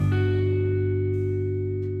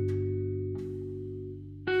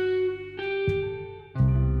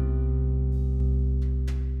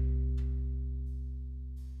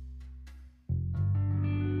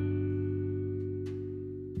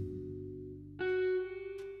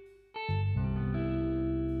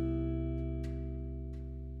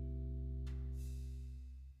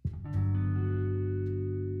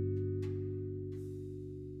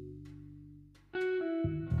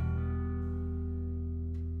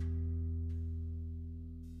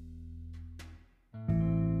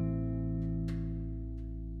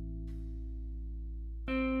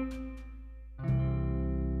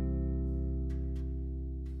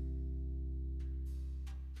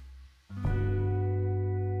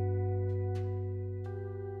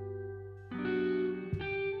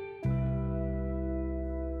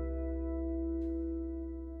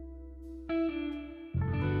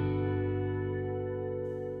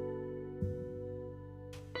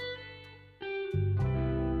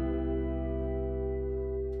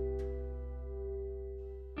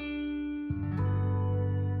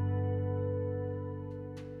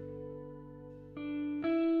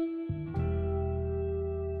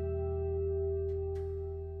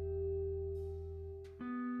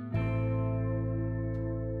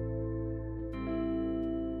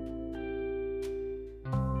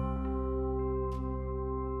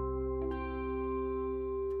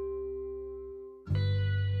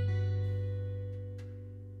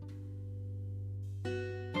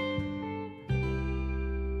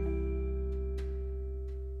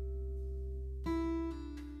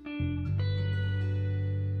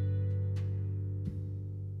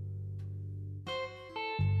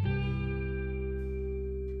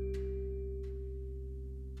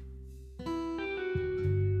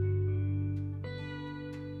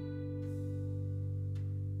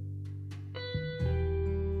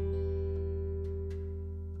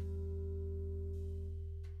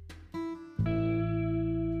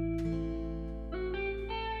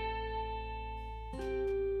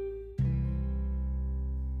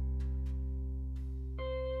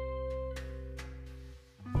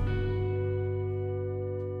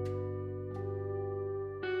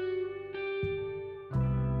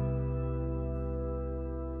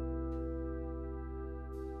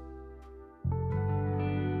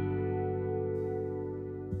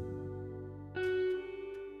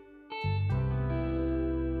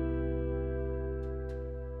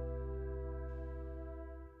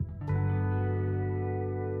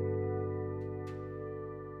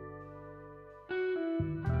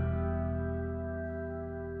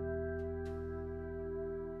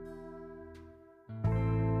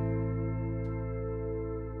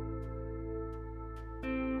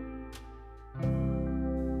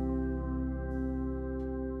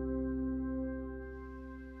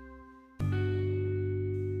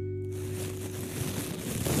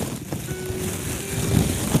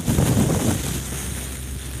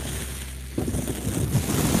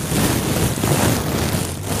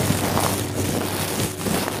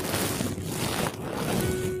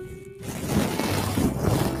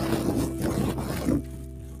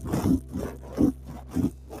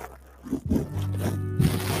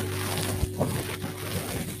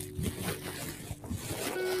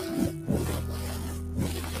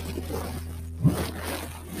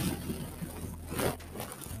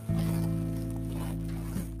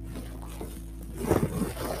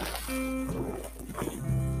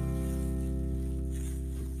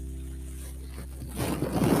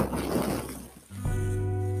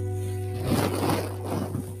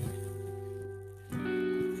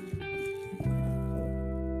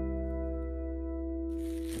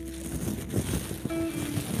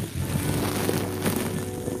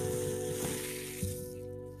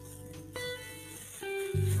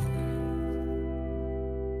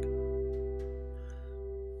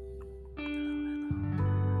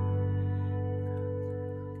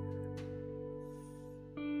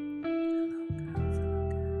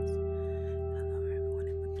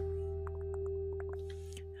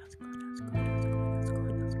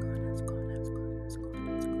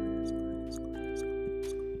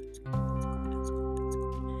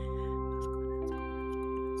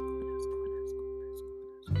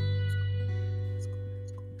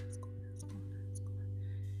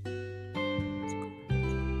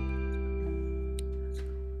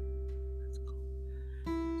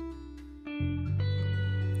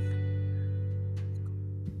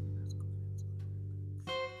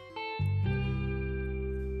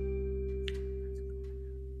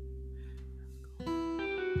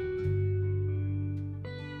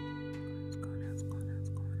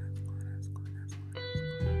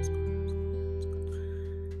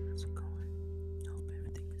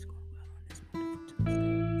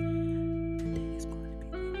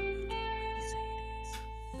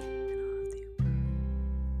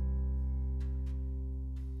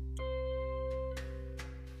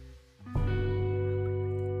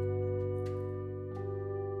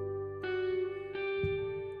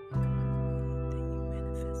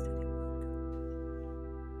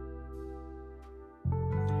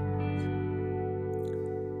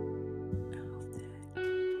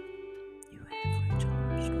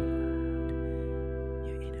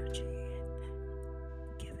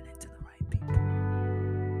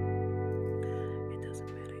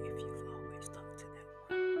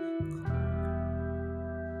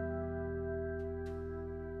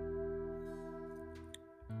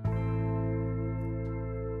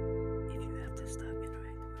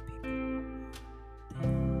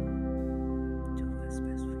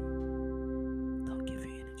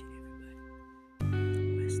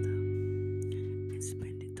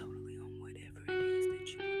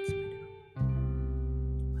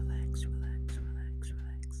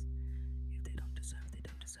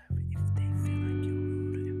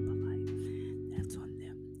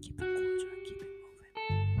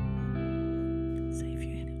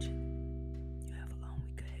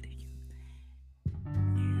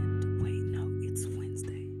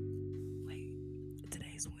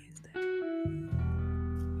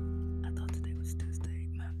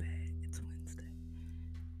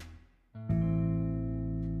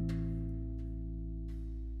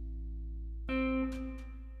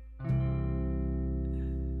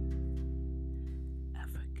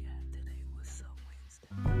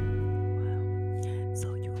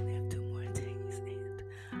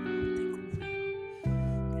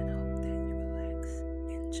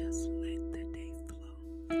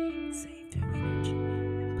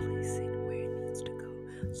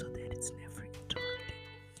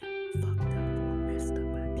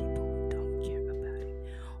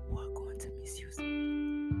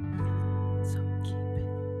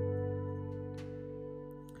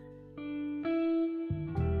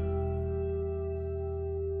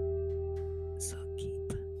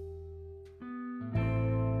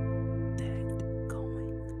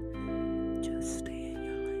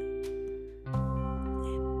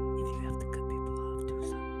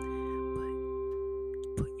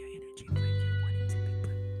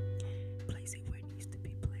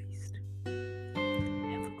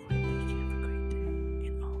Have a great week, have a great day,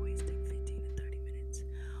 and always take 15 to 30 minutes,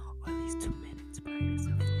 or at least 2 minutes by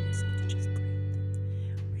yourself for listening to just breathe.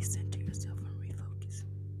 Recenter yourself and refocus.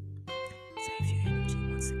 Save your energy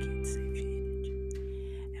once again, save your energy,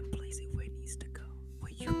 and place it where it needs to go,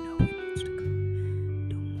 where you know it needs to go.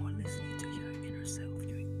 Do more listening to your inner self,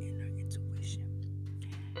 your inner intuition,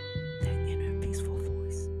 that inner peaceful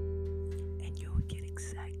voice, and you'll get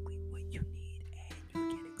exactly what you need,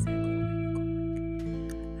 and you'll get exactly where you're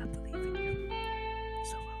going. I believe in you.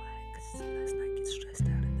 So relax. Let's not get stressed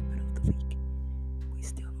out in the middle of the week. We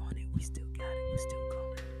still on it. We still got it. We're still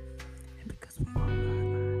going. And because we all are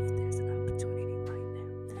alive, there's an opportunity right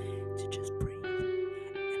now to just breathe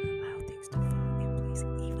and allow things to fall in place,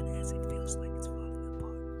 even as it feels like it's falling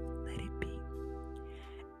apart. Let it be.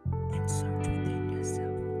 And search within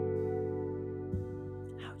yourself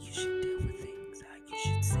how you should deal with things, how you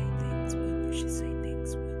should say things, when you should say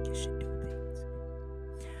things, when you should do things.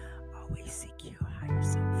 Always seek your higher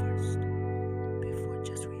self first before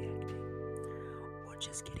just reacting or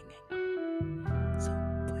just getting angry. So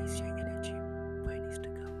place your energy where it needs to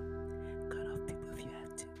go. Cut off people if you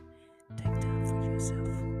have to. Take time for yourself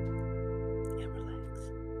and relax.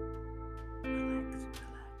 Relax,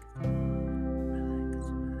 relax. Relax,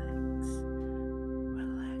 relax.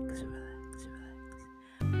 Relax, relax, relax.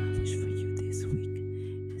 My wish for you this week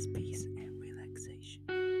is peace and relaxation.